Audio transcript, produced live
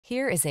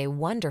Here is a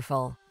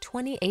wonderful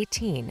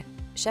 2018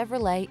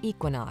 Chevrolet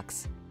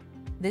Equinox.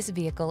 This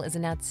vehicle is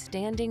an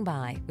outstanding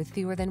buy with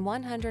fewer than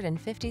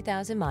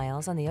 150,000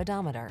 miles on the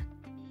odometer.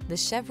 The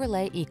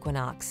Chevrolet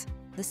Equinox,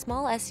 the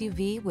small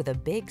SUV with a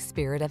big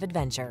spirit of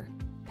adventure.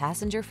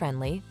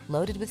 Passenger-friendly,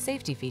 loaded with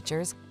safety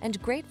features,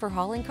 and great for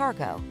hauling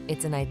cargo,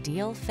 it's an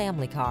ideal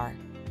family car.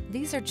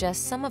 These are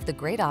just some of the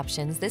great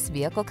options this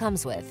vehicle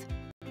comes with: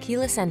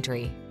 keyless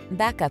entry,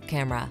 backup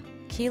camera,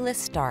 keyless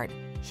start,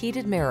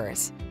 heated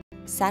mirrors,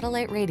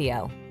 satellite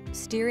radio,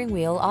 steering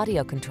wheel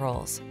audio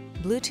controls,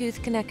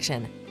 Bluetooth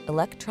connection,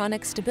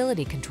 electronic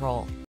stability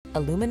control,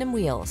 aluminum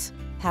wheels,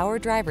 power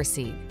driver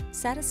seat.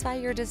 Satisfy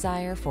your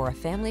desire for a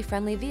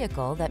family-friendly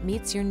vehicle that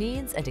meets your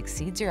needs and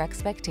exceeds your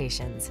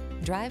expectations.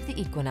 Drive the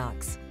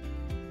Equinox.